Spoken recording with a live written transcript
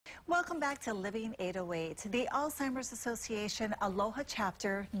Welcome back to Living 808. The Alzheimer's Association Aloha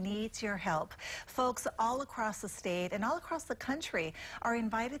Chapter needs your help. Folks all across the state and all across the country are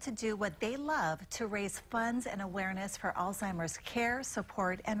invited to do what they love to raise funds and awareness for Alzheimer's care,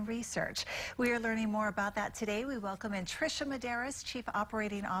 support, and research. We are learning more about that today. We welcome in Tricia Medeiros, Chief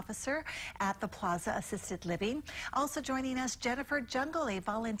Operating Officer at the Plaza Assisted Living. Also joining us, Jennifer Jungle, a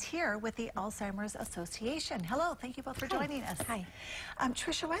volunteer with the Alzheimer's Association. Hello, thank you both for joining us. Hi.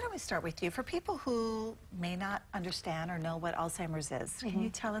 Tricia, why don't we start with you? For people who may not understand or know what Alzheimer's is, can you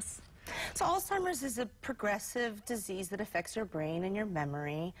tell us? So Alzheimer's is a progressive disease that affects your brain and your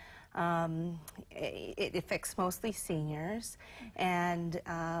memory. It affects mostly seniors, and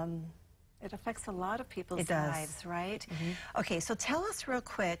it affects a lot of people's lives, right? Okay, so tell us real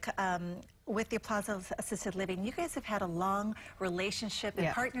quick, with the Plaza Assisted Living, you guys have had a long relationship and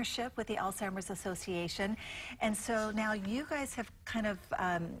partnership with the Alzheimer's Association, and so now you guys have kind of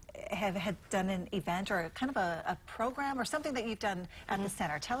had done an event or kind of a program or something that you've done at the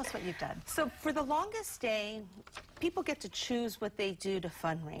center. Tell us what you've done. So for the longest day, people get to choose what they do to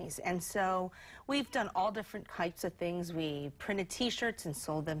fundraise, and so we've done all different types of things. We printed t-shirts and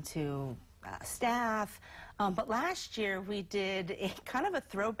sold them to staff, but last year we did a kind of a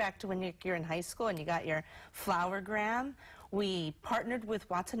throwback to when you're in high school and you got your flowergram. We partnered with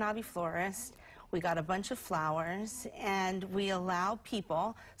Watanabe Florist. We got a bunch of flowers, and we allow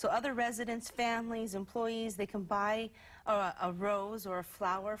people, so other residents, families, employees, they can buy a rose or a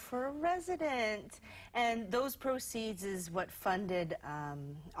flower for a resident. And those proceeds is what funded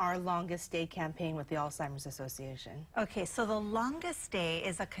our Longest Day campaign with the Alzheimer's Association. Okay, so the Longest Day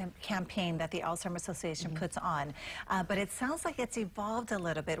is a campaign that the Alzheimer's Association puts on, but it sounds like it's evolved a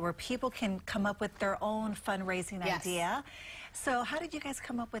little bit where people can come up with their own fundraising idea. So how did you guys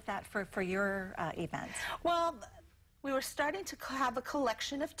come up with that for your event? Well, we were starting to have a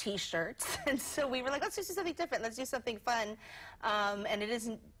collection of t-shirts, and so we were like, let's just do something different, let's do something fun, and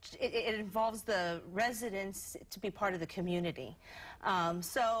it involves the residents to be part of the community.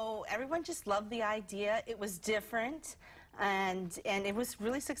 So everyone just loved the idea. It was different, and it was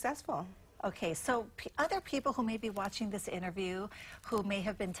really successful. Okay, so other people who may be watching this interview who may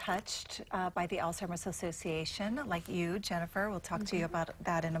have been touched by the Alzheimer's Association, like you, Jennifer, we'll talk to you about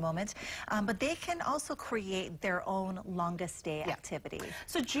that in a moment, but they can also create their own Longest Day activity.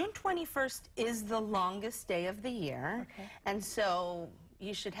 So June 21st is the longest day of the year, and so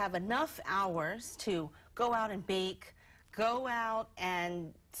you should have enough hours to go out and bake, go out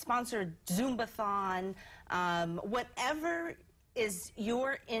and sponsor a Zumbathon, whatever is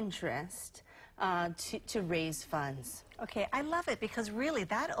your interest to raise funds. Okay, I love it because really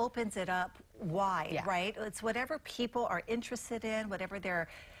that opens it up wide, right? It's whatever people are interested in, whatever their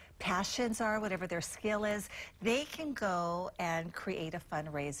passions are, whatever their skill is, they can go and create a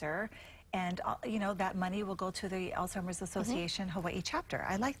fundraiser. And, you know, that money will go to the Alzheimer's Association Hawaii chapter.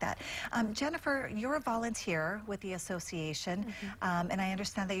 I like that. Jennifer, you're a volunteer with the association, and I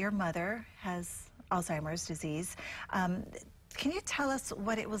understand that your mother has Alzheimer's disease. Can you tell us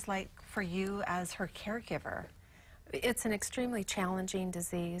what it was like for you as her caregiver? It's an extremely challenging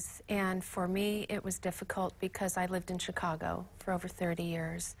disease, and for me it was difficult because I lived in Chicago for over 30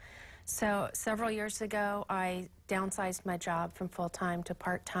 years. So several years ago I downsized my job from full-time to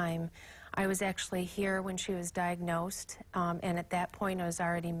part-time. I was actually here when she was diagnosed, and at that point I was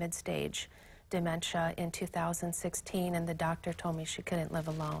already mid-stage dementia in 2016, and the doctor told me she couldn't live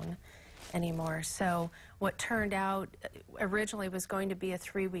alone anymore. So what turned out originally was going to be a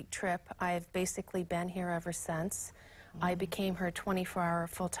 3-week trip. I've basically been here ever since. I became her 24-hour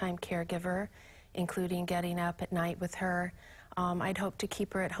full-time caregiver, including getting up at night with her. I'd hoped to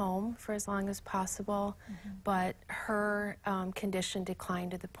keep her at home for as long as possible, but her condition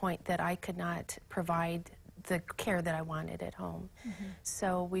declined to the point that I could not provide the care that I wanted at home.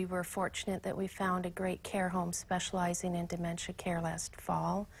 So we were fortunate that we found a great care home specializing in dementia care last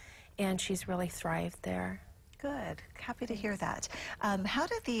fall, and she's really thrived there. Good. Happy to hear that. How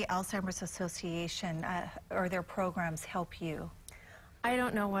did the Alzheimer's Association or their programs help you? I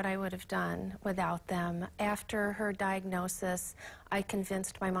don't know what I would have done without them. After her diagnosis, I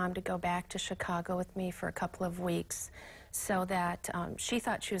convinced my mom to go back to Chicago with me for a couple of weeks so that she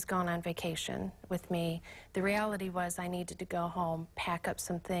thought she was going on vacation with me. The reality was I needed to go home, pack up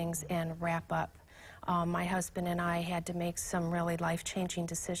some things, and wrap up. My husband and I had to make some really life-changing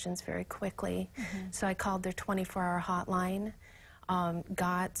decisions very quickly. So I called their 24-hour hotline,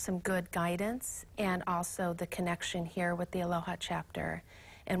 got some good guidance, and also the connection here with the Aloha Chapter.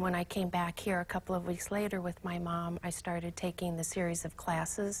 And when I came back here a couple of weeks later with my mom, I started taking the series of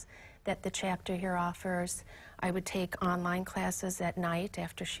classes that the chapter here offers. I would take online classes at night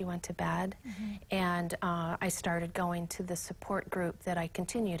after she went to bed, and I started going to the support group that I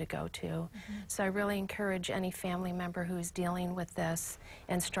continue to go to. So I really encourage any family member who's dealing with this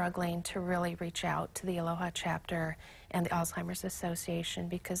and struggling to really reach out to the Aloha Chapter and the Alzheimer's Association,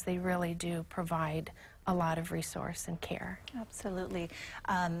 because they really do provide a lot of resource and care. Absolutely.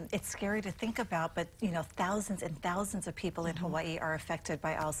 It's scary to think about, but you know, thousands and thousands of people in Hawaii are affected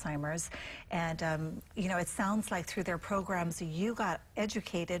by Alzheimer's, and you know, it sounds like through their programs you got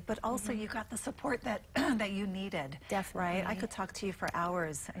educated, but also you got the support that that you needed. Definitely. Right? I could talk to you for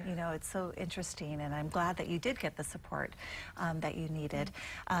hours. You know, it's so interesting, and I'm glad that you did get the support that you needed.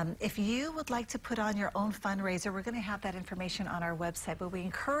 If you would like to put on your own fundraiser, we're going to have that information on our website, but we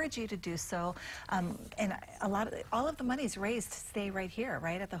encourage you to do so. And all of the money's raised to stay right here,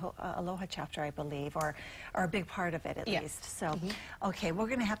 right, at the Aloha Chapter, I believe, or a big part of it at least. So, okay, we're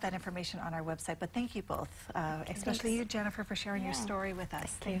going to have that information on our website. But thank you both, especially you, Jennifer, for sharing your story with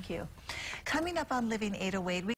us. Thank you. Coming up on Living 808.